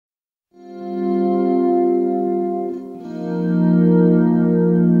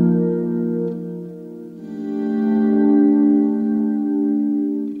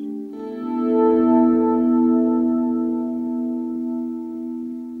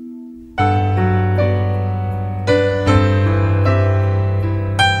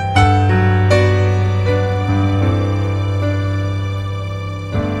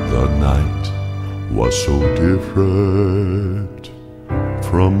tread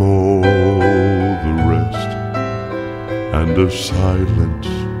from all the rest, and a silence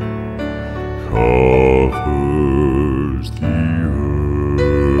covers the earth.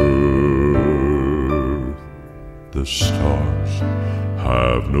 The stars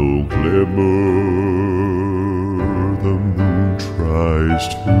have no glimmer, the moon tries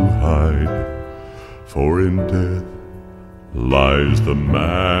to hide, for in death lies the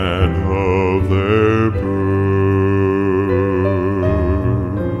man of their birth.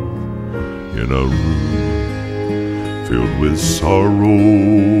 In a room filled with sorrow,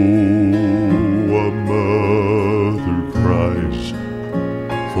 a mother cries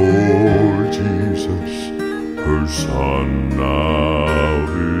for Jesus. Her son now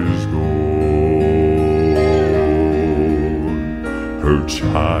is gone. Her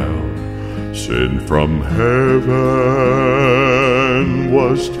child, sent from heaven,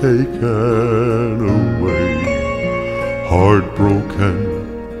 was taken away. Heartbroken,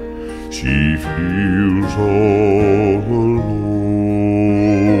 she feels all alone.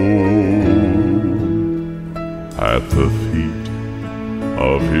 At the feet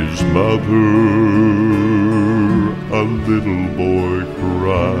of his mother, a little boy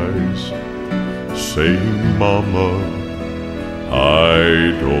cries, saying, "Mama, I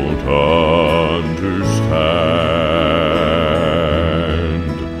don't understand."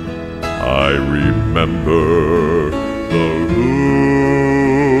 I remember the look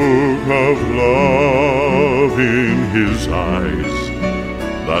of love in his eyes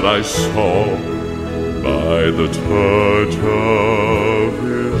that I saw by the touch of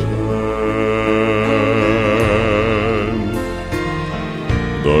his hand.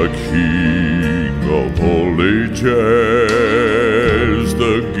 The King of all ages,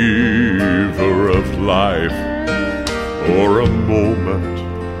 the giver of life, for a moment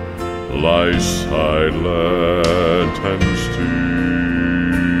lies silent and still.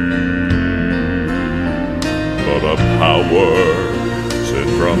 But a power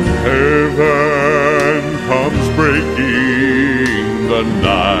sent from heaven comes breaking the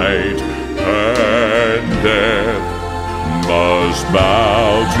night, and death must bow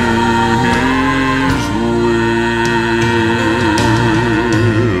to his will.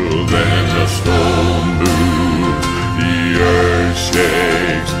 Then a stone moves, the earth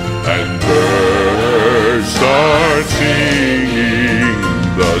shakes, and birds start singing.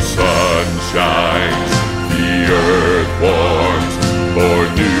 The sun shines, the earth warms, for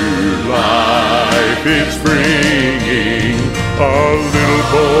new life it's bringing. A little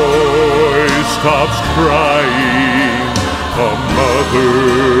boy stops crying, a mother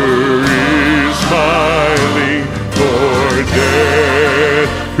is smiling, for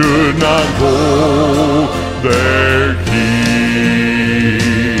death could not hold their